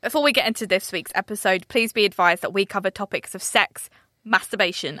Before we get into this week's episode, please be advised that we cover topics of sex,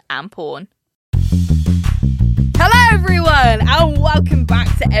 masturbation and porn. Hello everyone and welcome back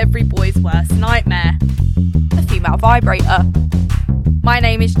to every boy's worst nightmare, the female vibrator. My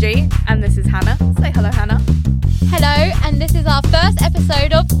name is G and this is Hannah. Say hello, Hannah. Hello, and this is our first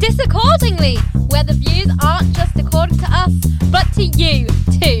episode of Disaccordingly, where the views aren't just according to us, but to you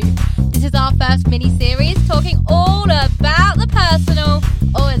too. This is our first mini-series talking all about the personal,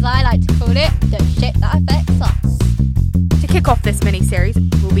 or as I like to call it, the shit that affects us. To kick off this mini-series,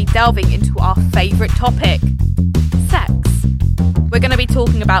 we'll be delving into our favourite topic, sex. We're going to be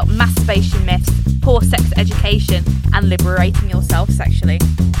talking about masturbation myths, poor sex education, and liberating yourself sexually.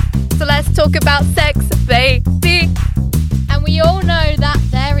 So let's talk about sex, baby. And we all know that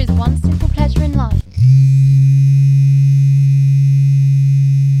there is one simple pleasure in life.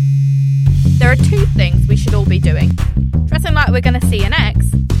 There are two things we should all be doing. Dressing like we're going to see an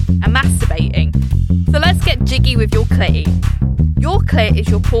ex and masturbating. So let's get jiggy with your clit. Your clit is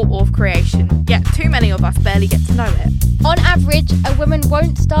your portal of creation, yet too many of us barely get to know it. On average, a woman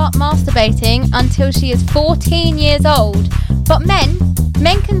won't start masturbating until she is 14 years old. But men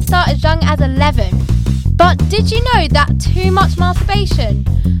can start as young as 11. But did you know that too much masturbation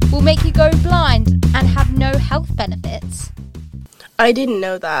will make you go blind and have no health benefits? I didn't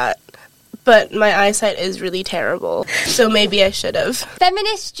know that. But my eyesight is really terrible, so maybe I should have.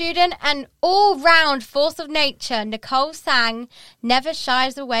 Feminist student and all-round force of nature, Nicole Sang never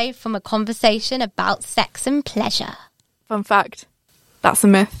shies away from a conversation about sex and pleasure. Fun fact, that's a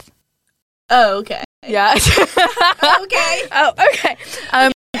myth. Oh, okay. Yeah. Okay. Oh, okay.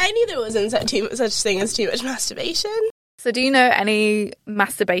 I knew there wasn't such thing as too much masturbation. So do you know any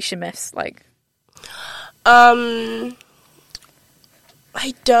masturbation myths?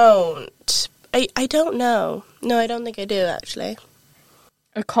 I don't. I don't know. No, I don't think I do, actually.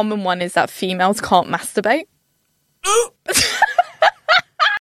 A common one is that females can't masturbate. Oh,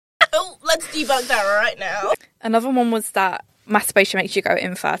 let's debunk that right now. Another one was that masturbation makes you go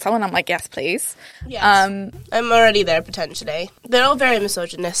infertile, and I'm like, yes, please. Yes. I'm already there, potentially. They're all very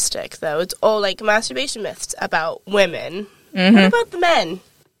misogynistic, though. It's all, masturbation myths about women. Mm-hmm. What about the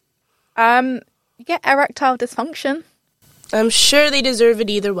men? You get erectile dysfunction. I'm sure they deserve it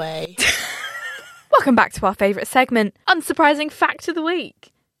either way. Welcome back to our favourite segment, Unsurprising Fact of the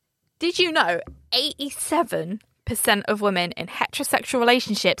Week. Did you know 87% of women in heterosexual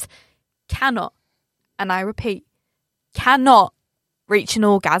relationships cannot, and I repeat, cannot reach an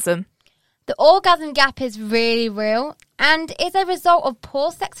orgasm? The orgasm gap is really real and is a result of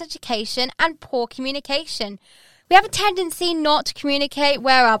poor sex education and poor communication. We have a tendency not to communicate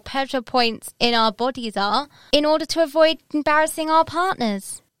where our pleasure points in our bodies are in order to avoid embarrassing our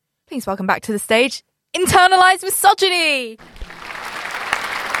partners. Please welcome back to the stage, internalised misogyny!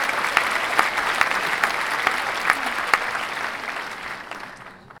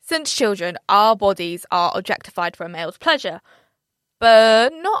 Since children, our bodies are objectified for a male's pleasure,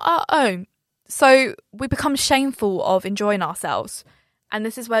 but not our own. So we become shameful of enjoying ourselves. And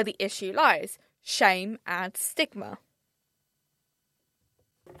this is where the issue lies. Shame and stigma.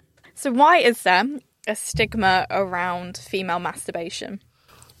 So why is there a stigma around female masturbation?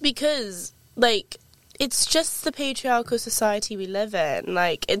 Because, it's just the patriarchal society we live in.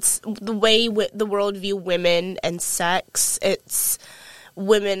 It's the way the world view women and sex. It's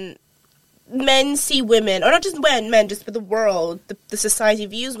women... Men see women, or not just men, just for the world, the society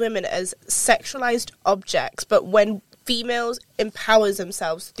views women as sexualized objects, but when females empowers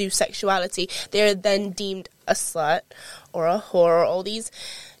themselves through sexuality, they are then deemed a slut or a whore, all these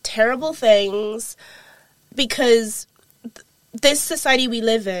terrible things, because this society we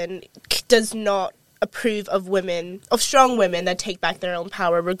live in does not approve of women, of strong women that take back their own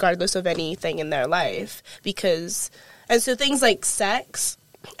power regardless of anything in their life. And so things like sex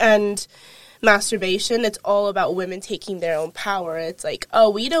and masturbation, it's all about women taking their own power. It's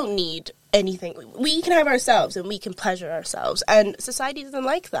we don't need anything. We can have ourselves and we can pleasure ourselves. And society doesn't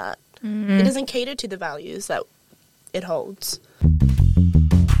like that. Mm-hmm. It doesn't cater to the values that it holds.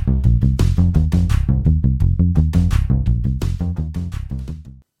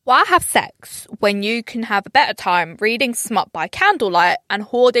 Why have sex when you can have a better time reading smut by candlelight and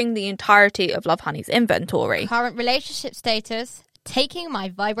hoarding the entirety of Love Honey's inventory? Current relationship status, taking my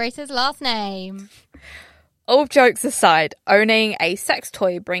vibrator's last name. All jokes aside, owning a sex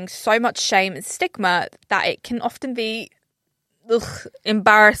toy brings so much shame and stigma that it can often be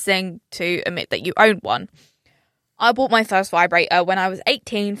embarrassing to admit that you own one. I bought my first vibrator when I was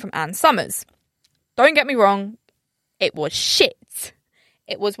 18 from Ann Summers. Don't get me wrong, it was shit.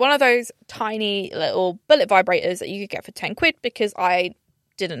 It was one of those tiny little bullet vibrators that you could get for 10 quid because I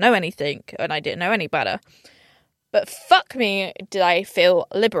didn't know anything and I didn't know any better. But fuck me, did I feel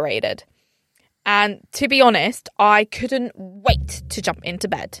liberated. And to be honest, I couldn't wait to jump into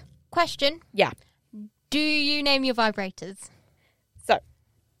bed. Question. Yeah. Do you name your vibrators? So,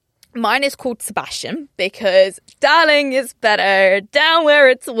 mine is called Sebastian because darling is better, down where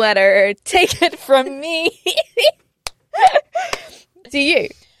it's wetter, take it from me. Do you?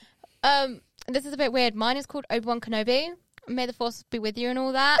 This is a bit weird. Mine is called Obi-Wan Kenobi. May the force be with you and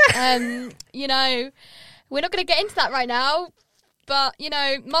all that. You know, we're not going to get into that right now. But, you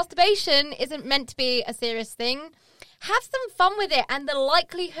know, masturbation isn't meant to be a serious thing. Have some fun with it, and the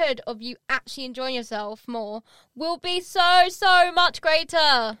likelihood of you actually enjoying yourself more will be so much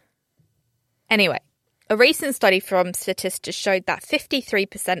greater. Anyway, a recent study from Statista showed that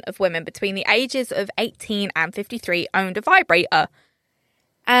 53% of women between the ages of 18 and 53 owned a vibrator.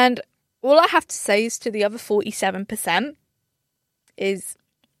 And all I have to say is to the other 47% is,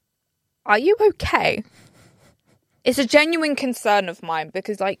 are you okay? It's a genuine concern of mine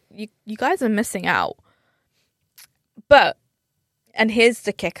because, like, you guys are missing out. But, and here's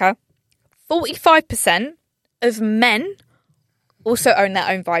the kicker, 45% of men also own their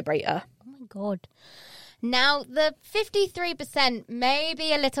own vibrator. Oh my God. Now, the 53% may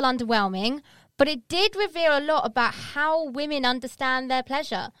be a little underwhelming, but it did reveal a lot about how women understand their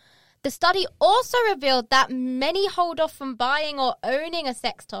pleasure. The study also revealed that many hold off from buying or owning a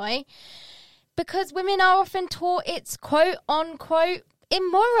sex toy because women are often taught it's quote-unquote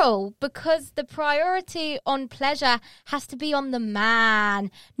immoral because the priority on pleasure has to be on the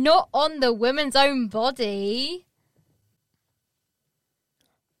man, not on the woman's own body.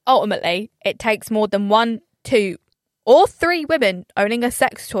 Ultimately, it takes more than 1, 2, or 3 women owning a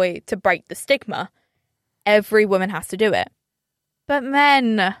sex toy to break the stigma. Every woman has to do it. But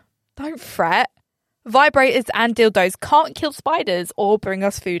men, don't fret. Vibrators and dildos can't kill spiders or bring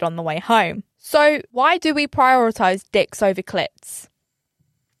us food on the way home. So why do we prioritise dicks over clits?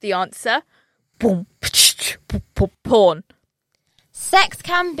 The answer? Porn. Sex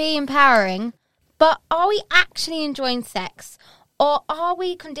can be empowering, but are we actually enjoying sex? Or are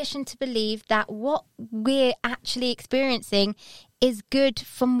we conditioned to believe that what we're actually experiencing is good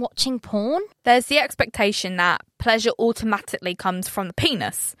from watching porn? There's the expectation that pleasure automatically comes from the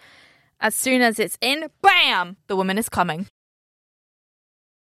penis. As soon as it's in, bam, the woman is coming.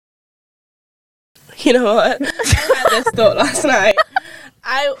 You know what? I had this thought last night.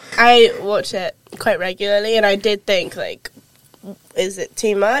 I watch it quite regularly, and I did think, like, is it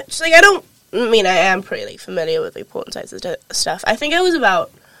too much? Like, I am pretty, like, familiar with, like, porn sites and stuff. I think it was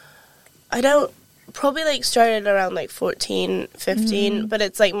about, probably, like, started around, like, 14, 15, but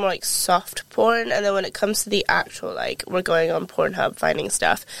it's, like, more, like, soft porn, and then when it comes to the actual, like, we're going on Pornhub finding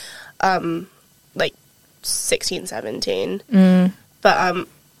stuff, like, 16, 17. But,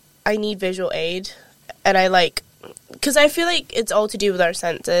 I need visual aid, and I like, because I feel like it's all to do with our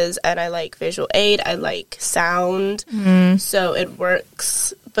senses, and I like visual aid, I like sound, so it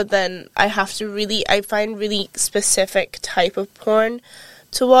works, but then I find really specific type of porn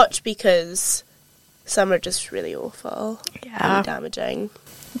to watch, because some are just really awful, really damaging.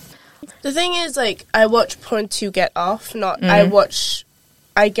 The thing is, like, I watch porn to get off, not,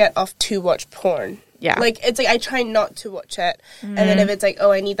 I get off to watch porn. Yeah. Like, it's like I try not to watch it, and then if it's like,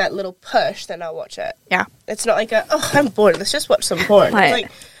 oh, I need that little push, then I'll watch it. Yeah. It's not like I'm bored, let's just watch some porn. Right. It's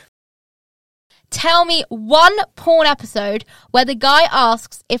like, Tell me one porn episode where the guy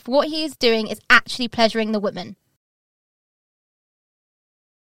asks if what he is doing is actually pleasuring the woman.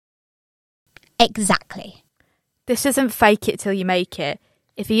 Exactly. This isn't fake it till you make it.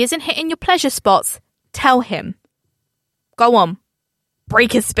 If he isn't hitting your pleasure spots, tell him. Go on.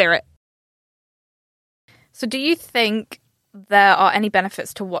 Break his spirit. So do you think there are any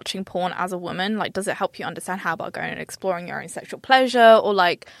benefits to watching porn as a woman? Like, does it help you understand how about going and exploring your own sexual pleasure, or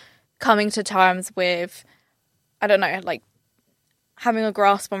like coming to terms with, I don't know, like having a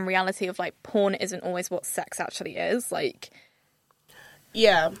grasp on reality of like porn isn't always what sex actually is? Like,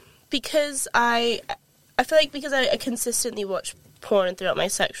 yeah, because I feel like because I consistently watch porn throughout my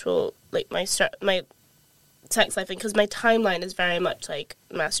sexual, like my sex life, because my timeline is very much like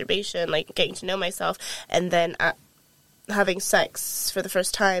masturbation, like getting to know myself, and then having sex for the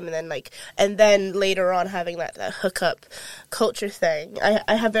first time, and then later on having that hookup culture thing.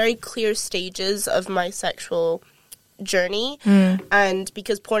 I have very clear stages of my sexual journey, and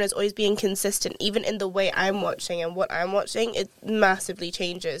because porn is always being consistent, even in the way I'm watching and what I'm watching, it massively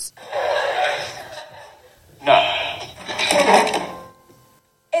changes. No.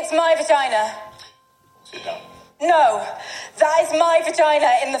 It's my vagina. Sit down. No, that is my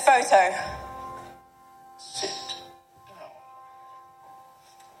vagina in the photo. Sit down.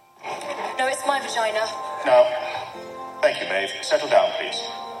 vagina. Now, thank you, Maeve. Settle down, please.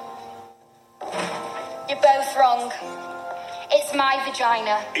 You're both wrong. It's my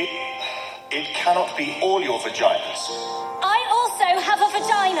vagina. It cannot be all your vaginas. I also have a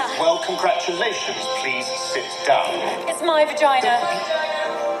vagina. Well, congratulations. Please sit down. It's my vagina.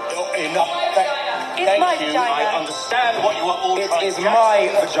 Oh, enough. It's my Thank you. vagina. I understand what you are all trying to It is my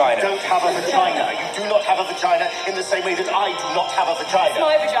vagina. You don't have a vagina. You do not have a vagina in the same way that I do not have a vagina. It's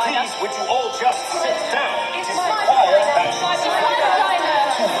my vagina. Please, would you all just sit down? It's It is my required vagina. that It's my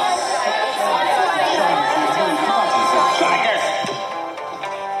vagina.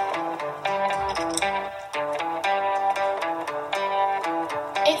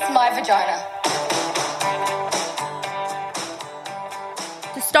 It's my vagina.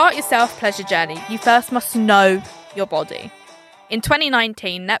 To start your self-pleasure journey, you first must know your body. In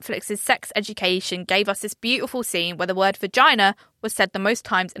 2019, Netflix's Sex Education gave us this beautiful scene where the word vagina was said the most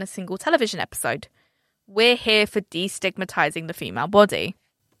times in a single television episode. We're here for destigmatizing the female body.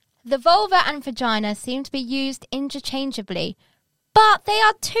 The vulva and vagina seem to be used interchangeably, but they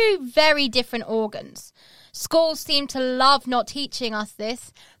are two very different organs. Schools seem to love not teaching us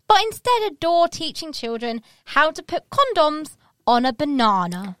this, but instead adore teaching children how to put condoms on a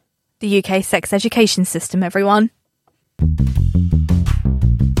banana. The UK sex education system, everyone.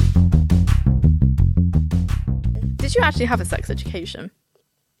 Did you actually have a sex education?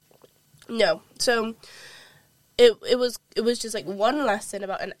 No. So it was just like one lesson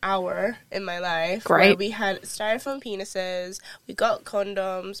about an hour in my life. Great. Where we had styrofoam penises, we got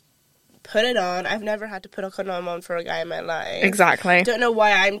condoms, put it on. I've never had to put a condom on for a guy in my life. Exactly. Don't know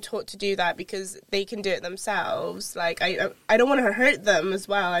why I'm taught to do that, because they can do it themselves. Like, I don't want to hurt them as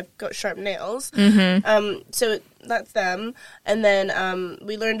well. I've got sharp nails. Mm-hmm. So that's them. And then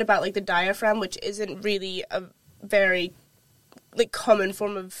we learned about, like, the diaphragm, which isn't really a very, like, common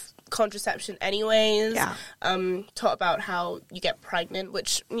form of contraception anyways. Yeah. Taught about how you get pregnant,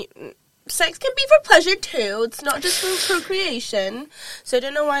 which... sex can be for pleasure too. It's not just for procreation. So I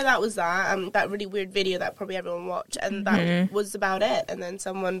don't know why that was that really weird video that probably everyone watched, and that was about it. And then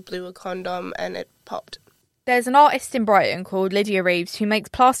someone blew a condom and it popped. There's an artist in Brighton called Lydia Reeves who makes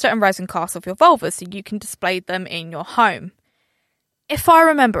plaster and resin casts of your vulva so you can display them in your home. If I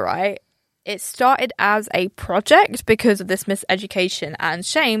remember right, it started as a project because of this miseducation and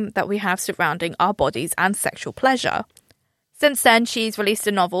shame that we have surrounding our bodies and sexual pleasure. Since then, she's released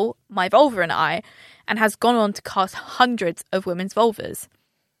a novel, My Vulva and I, and has gone on to cast hundreds of women's vulvas.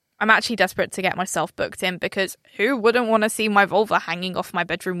 I'm actually desperate to get myself booked in, because who wouldn't want to see my vulva hanging off my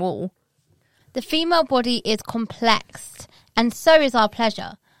bedroom wall? The female body is complex, and so is our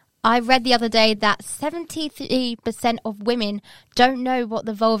pleasure. I read the other day that 73% of women don't know what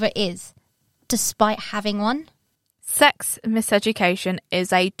the vulva is, despite having one. Sex miseducation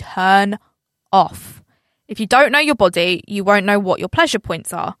is a turn off. If you don't know your body, you won't know what your pleasure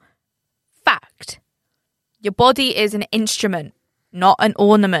points are. Fact. Your body is an instrument, not an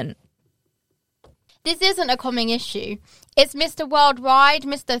ornament. This isn't a common issue. It's Mr. Worldwide,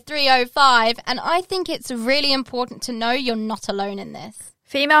 Mr. 305, and I think it's really important to know you're not alone in this.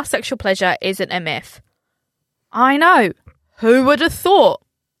 Female sexual pleasure isn't a myth. I know. Who would have thought?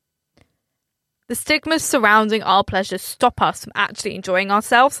 The stigmas surrounding our pleasure stop us from actually enjoying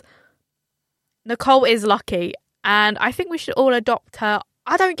ourselves. Nicole is lucky, and I think we should all adopt her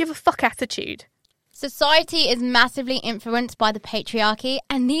I don't give a fuck attitude. Society is massively influenced by the patriarchy,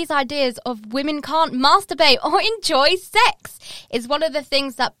 and these ideas of women can't masturbate or enjoy sex is one of the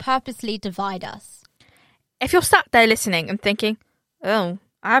things that purposely divide us. If you're sat there listening and thinking, oh,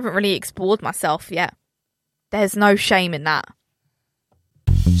 I haven't really explored myself yet, there's no shame in that.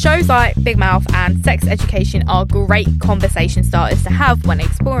 Shows like Big Mouth and Sex Education are great conversation starters to have when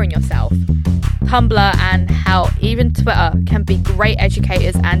exploring yourself. Tumblr and hell, even Twitter can be great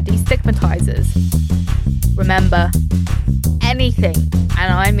educators and destigmatizers. Remember, anything,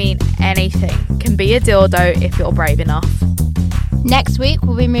 and I mean anything, can be a dildo if you're brave enough. Next week,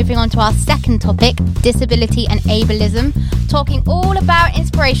 we'll be moving on to our second topic, disability and ableism, talking all about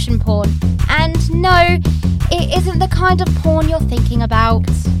inspiration porn. And no, it isn't the kind of porn you're thinking about.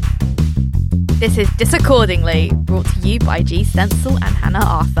 This is Disaccordingly, brought to you by G Stencil and Hannah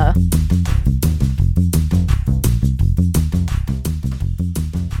Arthur.